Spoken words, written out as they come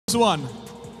one.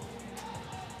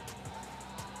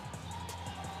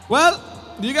 Well,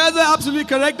 you guys are absolutely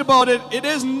correct about it. It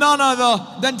is none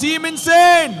other than Team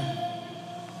Insane.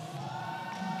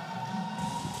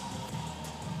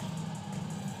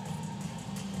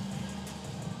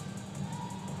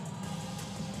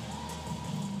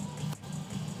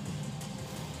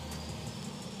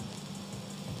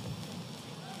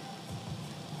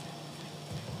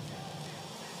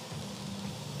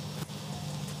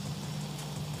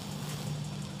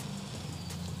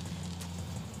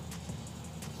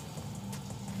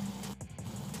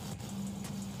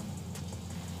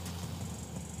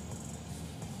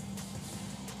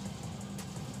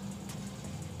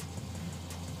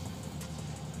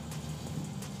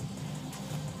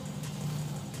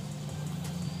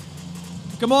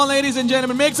 Come on, ladies and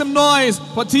gentlemen, make some noise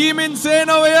for Team Insane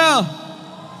over here.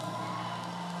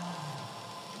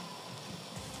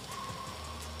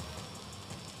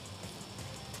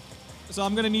 So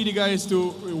I'm going to need you guys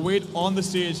to wait on the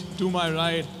stage to my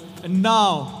right. And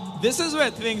now, this is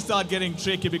where things start getting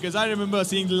tricky, because I remember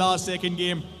seeing the last second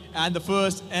game and the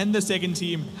first and the second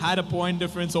team had a point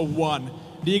difference of 1.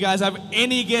 Do you guys have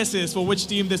any guesses for which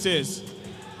team this is?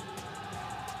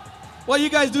 Well, you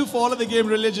guys do follow the game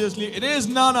religiously. It is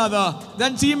none other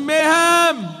than Team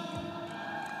Mayhem.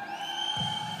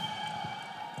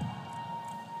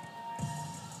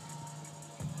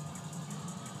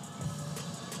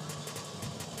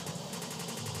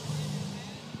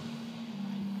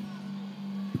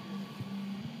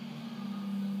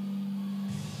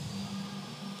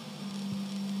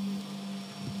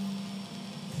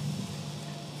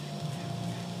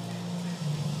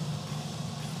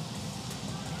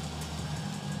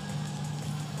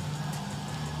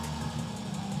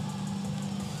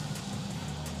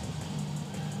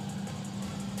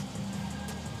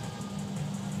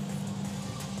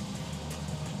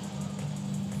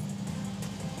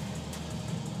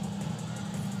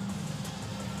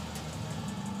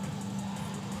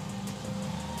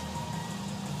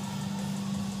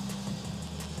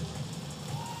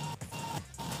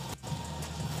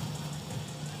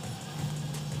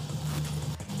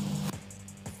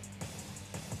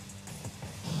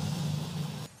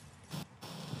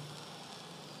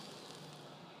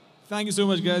 Thank you so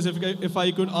much, guys. If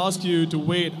I could ask you to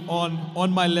wait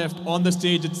on my left, on the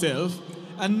stage itself.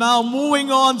 And now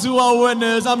moving on to our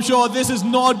winners. I'm sure this is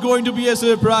not going to be a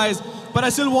surprise, but I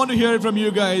still want to hear it from you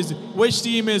guys. Which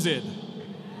team is it?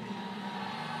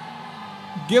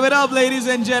 Give it up, ladies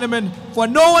and gentlemen, for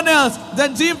no one else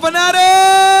than Team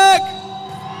Fnatic!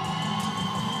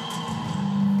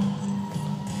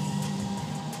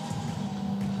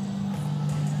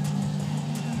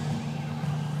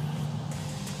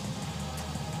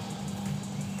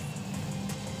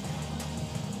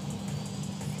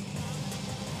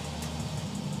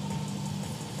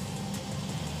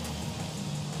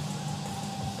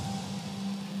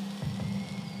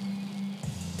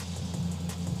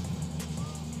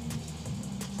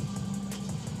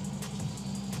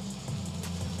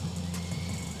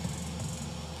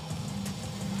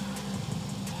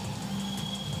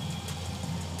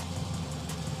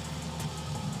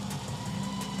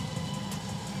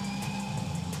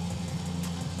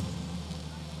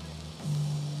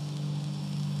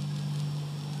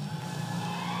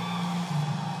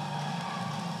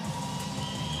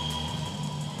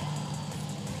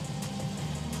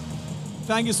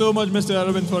 Thank you so much, Mr.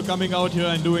 Arvind, for coming out here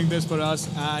and doing this for us.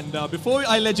 And before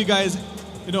I let you guys,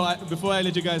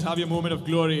 have your moment of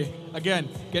glory, again,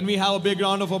 can we have a big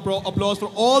round of applause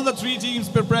for all the 3 teams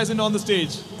present on the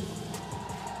stage?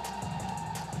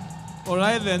 All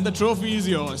right, then, the trophy is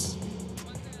yours.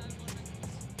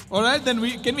 All right, then,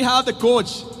 can we have the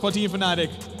coach for Team Fnatic?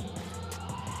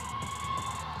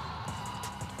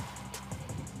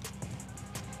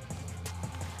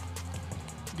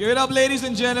 Give it up, ladies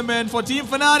and gentlemen, for Team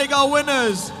Fnatic, our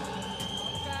winners.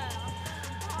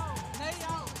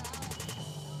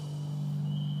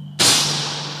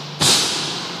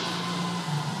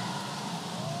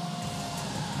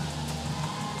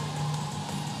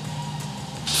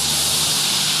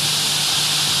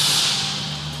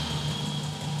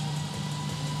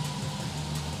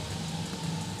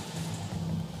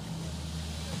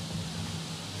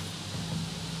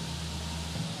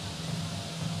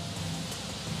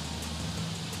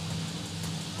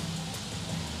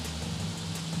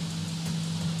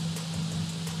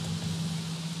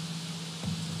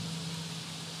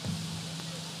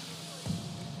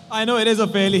 I know it is a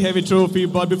fairly heavy trophy,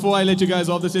 but before I let you guys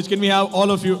off the stage, can we have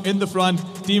all of you in the front,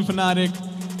 Team Fnatic,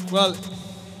 well,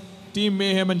 Team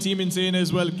Mayhem and Team Insane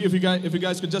as well. If you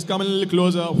guys could just come a little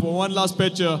closer for one last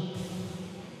picture.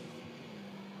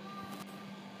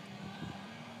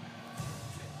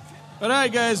 All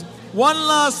right, guys. One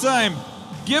last time.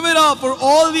 Give it up for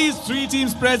all these three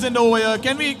teams present over here.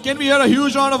 Can we hear a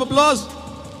huge round of applause?